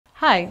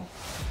Hi,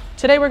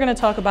 today we're going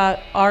to talk about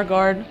our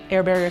Guard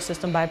air barrier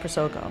system by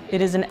Prosoco. It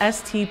is an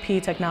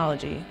STP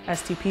technology.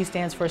 STP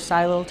stands for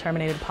Silo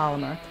Terminated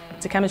Polymer.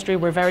 It's a chemistry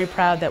we're very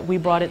proud that we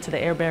brought it to the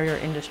air barrier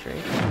industry.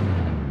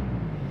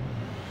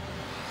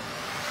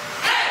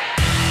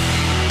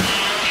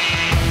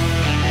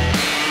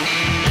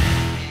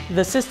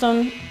 The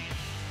system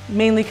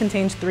mainly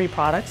contains three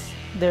products.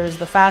 There's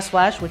the Fast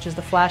Flash, which is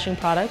the flashing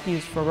product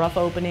used for rough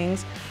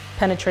openings,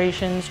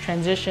 penetrations,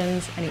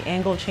 transitions, any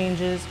angle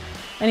changes,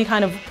 any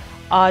kind of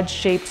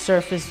odd-shaped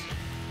surface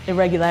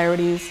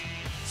irregularities,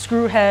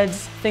 screw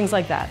heads, things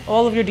like that.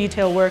 All of your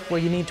detail work where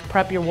you need to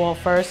prep your wall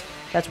first,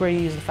 that's where you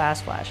use the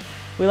Fast Flash.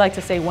 We like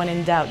to say, when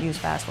in doubt, use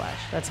Fast Flash.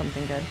 That's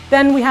something good.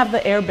 Then we have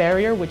the air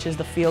barrier, which is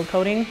the field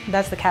coating.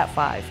 That's the Cat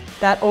 5.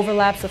 That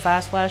overlaps the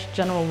Fast Flash.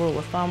 General rule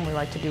of thumb, we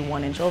like to do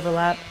 1-inch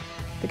overlap.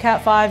 The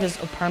Cat 5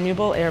 is a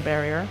permeable air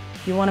barrier.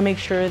 You want to make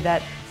sure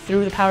that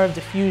through the power of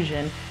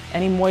diffusion,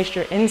 any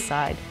moisture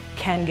inside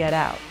can get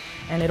out.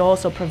 And it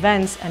also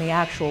prevents any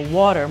actual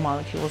water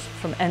molecules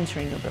from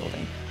entering your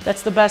building.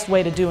 That's the best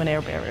way to do an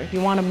air barrier.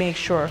 You want to make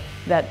sure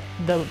that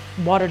the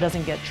water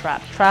doesn't get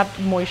trapped. Trapped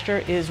moisture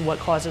is what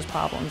causes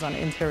problems on the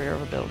interior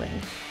of a building.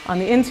 On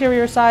the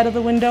interior side of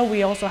the window,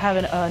 we also have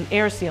an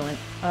air sealant.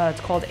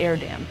 It's called air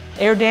dam.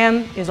 Air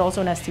dam is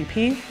also an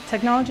STP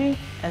technology.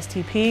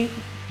 STP,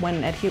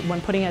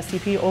 when putting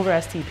STP over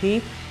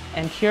STP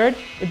and cured,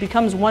 it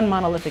becomes one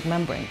monolithic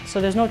membrane.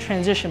 So there's no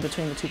transition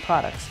between the two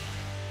products.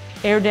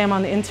 Air dam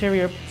on the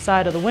interior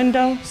side of the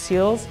window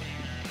seals,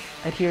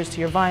 adheres to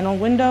your vinyl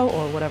window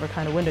or whatever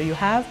kind of window you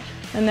have,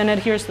 and then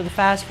adheres to the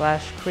Fast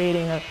Flash,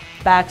 creating a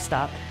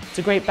backstop. It's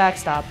a great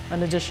backstop,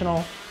 an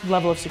additional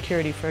level of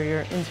security for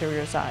your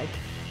interior side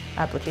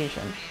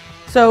application.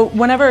 So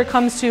whenever it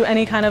comes to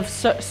any kind of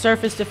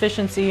surface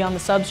deficiency on the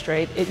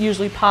substrate, it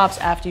usually pops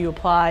after you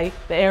apply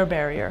the air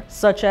barrier,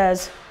 such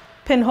as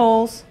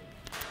pinholes,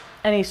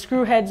 any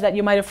screw heads that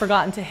you might have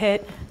forgotten to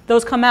hit.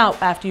 Those come out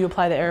after you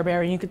apply the air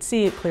barrier, and you can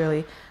see it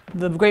clearly.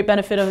 The great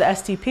benefit of the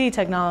STP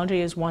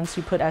technology is once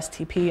you put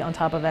STP on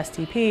top of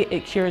STP,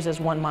 it cures as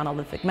one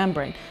monolithic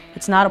membrane.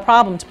 It's not a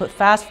problem to put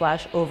Fast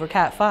Flash over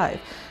Cat 5.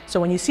 So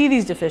when you see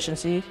these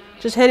deficiencies,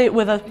 just hit it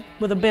with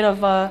a bit of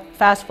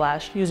Fast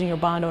Flash using your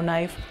Bondo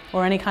knife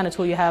or any kind of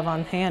tool you have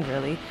on hand,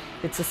 really.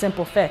 It's a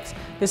simple fix.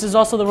 This is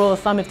also the rule of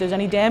thumb if there's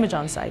any damage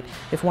on site.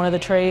 If one of the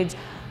trades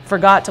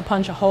forgot to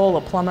punch a hole,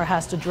 a plumber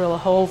has to drill a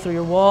hole through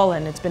your wall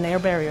and it's been air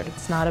barriered.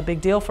 It's not a big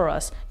deal for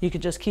us. You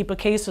could just keep a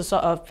case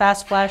of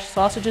Fast Flash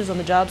sausages on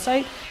the job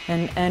site,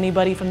 and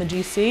anybody from the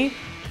GC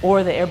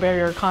or the air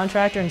barrier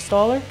contractor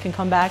installer can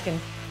come back and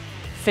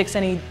fix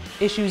any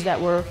issues that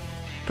were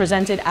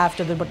presented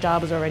after the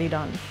job was already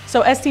done.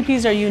 So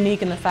STPs are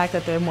unique in the fact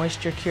that they're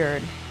moisture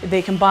cured.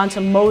 They can bond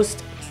to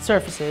most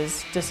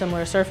surfaces.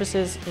 Dissimilar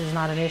surfaces is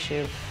not an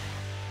issue.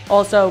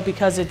 Also,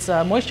 because it's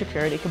moisture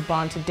cured, it can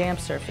bond to damp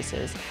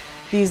surfaces.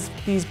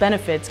 These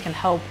benefits can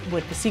help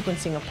with the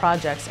sequencing of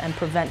projects and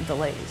prevent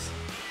delays.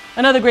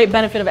 Another great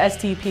benefit of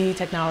STP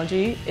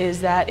technology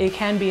is that it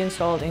can be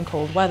installed in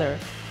cold weather.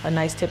 A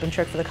nice tip and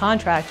trick for the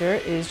contractor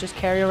is just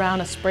carry around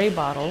a spray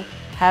bottle,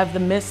 have the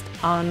mist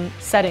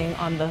setting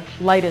on the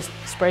lightest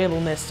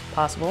sprayable mist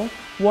possible,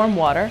 warm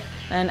water,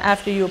 and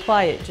after you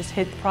apply it, just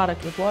hit the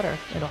product with water.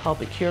 It'll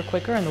help it cure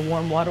quicker, and the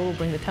warm water will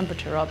bring the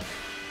temperature up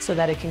so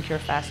that it can cure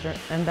faster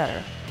and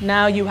better.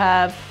 Now you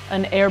have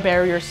an air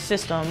barrier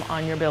system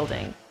on your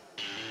building.